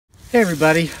Hey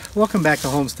everybody, welcome back to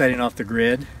Homesteading Off the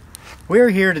Grid. We're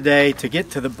here today to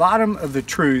get to the bottom of the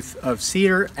truth of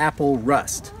cedar apple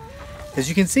rust. As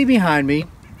you can see behind me,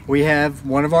 we have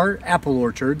one of our apple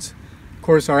orchards. Of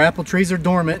course, our apple trees are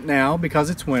dormant now because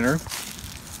it's winter.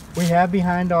 We have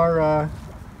behind our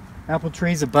apple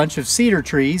trees a bunch of cedar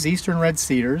trees, eastern red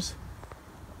cedars.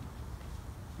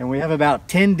 And we have about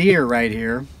 10 deer right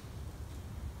here.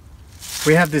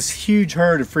 We have this huge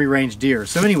herd of free-range deer.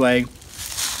 So anyway,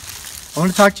 I want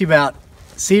to talk to you about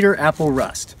cedar apple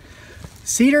rust.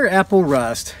 Cedar apple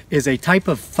rust is a type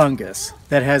of fungus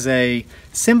that has a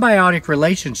symbiotic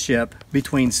relationship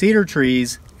between cedar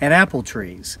trees and apple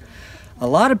trees. A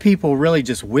lot of people really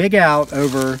just wig out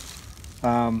over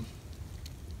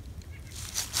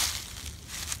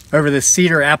this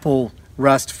cedar apple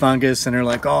rust fungus, and they're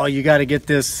like, oh, you got to get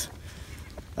this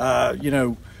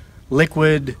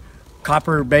liquid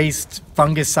copper-based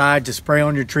fungicide to spray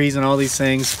on your trees and all these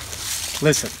things.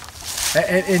 Listen,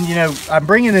 and you know, I'm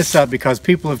bringing this up because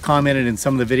people have commented in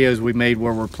some of the videos we made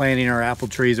where we're planting our apple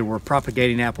trees or we're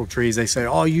propagating apple trees. They say,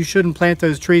 oh, you shouldn't plant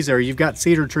those trees there. You've got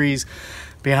cedar trees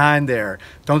behind there.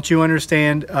 Don't you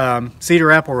understand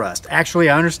cedar apple rust? Actually,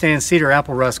 I understand cedar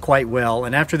apple rust quite well,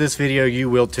 and after this video, you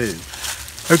will too.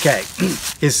 Okay,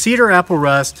 is cedar apple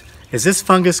rust, is this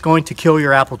fungus going to kill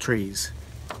your apple trees?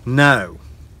 No.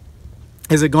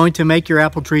 Is it going to make your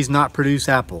apple trees not produce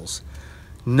apples?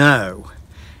 No.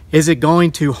 Is it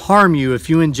going to harm you if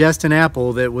you ingest an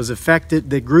apple that was affected,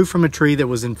 that grew from a tree that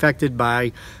was infected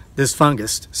by this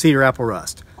fungus, cedar apple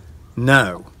rust?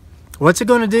 No. What's it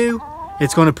going to do?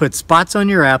 It's going to put spots on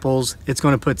your apples. It's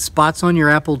going to put spots on your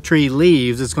apple tree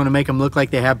leaves. It's going to make them look like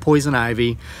they have poison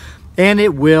ivy. And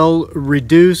it will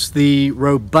reduce the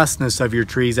robustness of your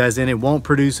trees, as in it won't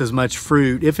produce as much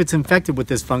fruit if it's infected with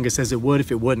this fungus as it would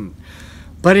if it wouldn't.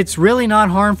 But it's really not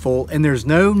harmful, and there's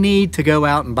no need to go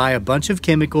out and buy a bunch of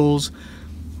chemicals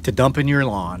to dump in your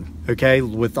lawn, okay?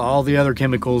 With all the other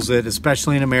chemicals that,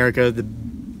 especially in America, the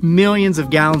millions of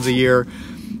gallons a year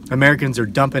Americans are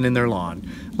dumping in their lawn.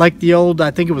 Like the old, I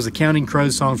think it was a Counting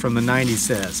Crows song from the 90s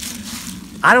says,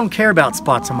 I don't care about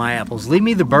spots on my apples. Leave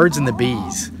me the birds and the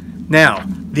bees. Now,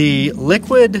 the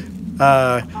liquid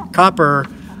copper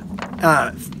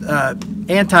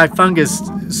anti-fungus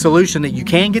solution that you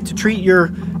can get to treat your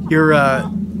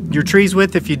trees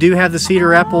with if you do have the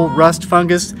cedar apple rust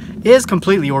fungus is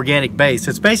completely organic based.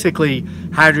 It's basically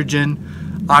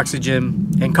hydrogen,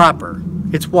 oxygen, and copper.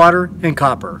 It's water and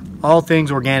copper, all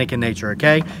things organic in nature,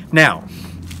 okay? Now,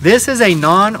 this is a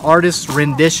non-artist's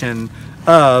rendition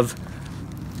of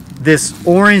this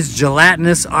orange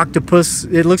gelatinous octopus.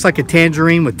 It looks like a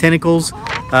tangerine with tentacles,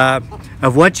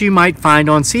 of what you might find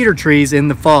on cedar trees in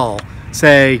the fall,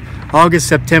 say August,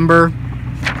 September,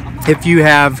 if you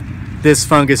have this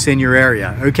fungus in your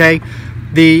area, okay?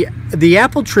 The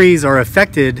apple trees are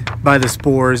affected by the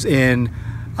spores in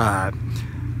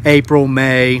April,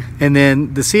 May, and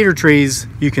then the cedar trees,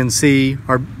 you can see,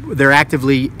 they're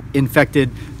actively infected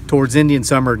towards Indian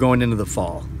summer going into the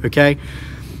fall, okay?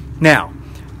 Now,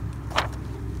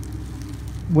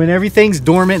 when everything's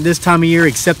dormant this time of year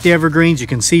except the evergreens, you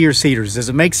can see your cedars. Does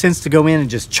it make sense to go in and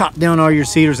just chop down all your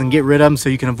cedars and get rid of them so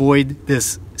you can avoid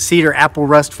this cedar apple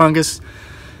rust fungus?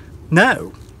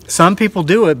 No. Some people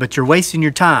do it, but you're wasting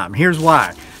your time. Here's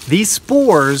why. These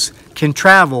spores can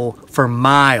travel for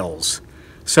miles.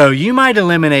 So you might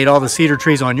eliminate all the cedar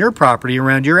trees on your property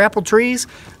around your apple trees,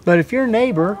 but if your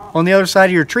neighbor on the other side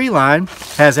of your tree line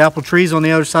has apple trees on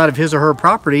the other side of his or her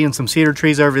property and some cedar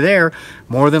trees over there,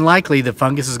 more than likely the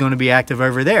fungus is going to be active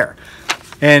over there.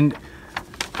 And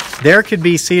there could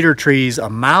be cedar trees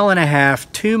 1.5 miles,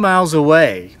 2 miles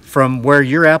away from where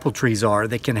your apple trees are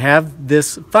that can have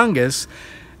this fungus,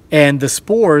 and the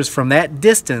spores from that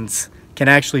distance can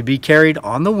actually be carried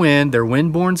on the wind. They're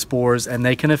wind-borne spores, and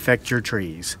they can affect your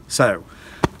trees. So,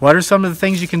 what are some of the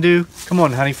things you can do? Come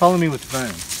on, honey, follow me with the phone.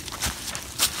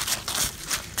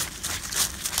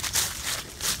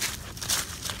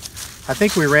 I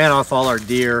think we ran off all our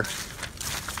deer.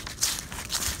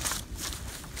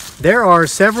 There are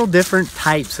several different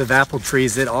types of apple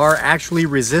trees that are actually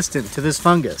resistant to this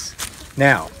fungus.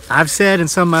 Now, I've said in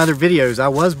some of my other videos, I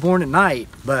was born at night,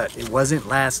 but it wasn't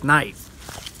last night.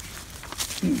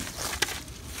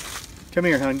 Come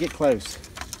here, hon, get close.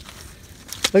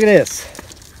 Look at this.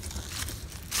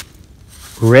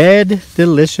 Red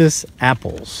delicious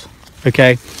apples.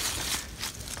 Okay,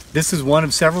 this is one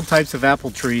of several types of apple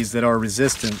trees that are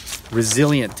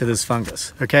resilient to this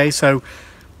fungus. Okay, so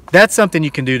that's something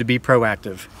you can do to be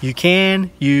proactive. You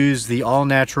can use the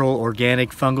all-natural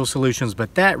organic fungal solutions,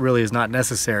 but that really is not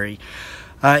necessary.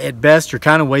 At best, you're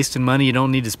kind of wasting money you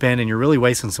don't need to spend, and you're really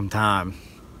wasting some time.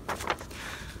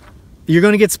 you're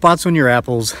going to get spots on your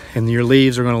apples, and your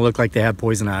leaves are going to look like they have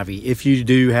poison ivy if you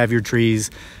do have your trees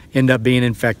end up being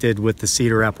infected with the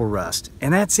cedar apple rust.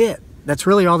 And that's it. That's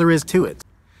really all there is to it.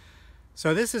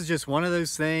 So this is just one of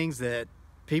those things that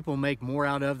people make more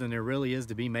out of than there really is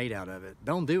to be made out of it.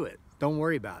 Don't do it. Don't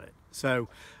worry about it. So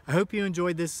I hope you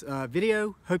enjoyed this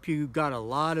video. Hope you got a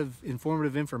lot of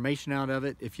informative information out of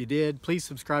it. If you did, please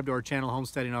subscribe to our channel,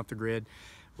 Homesteading Off the Grid.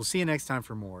 We'll see you next time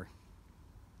for more.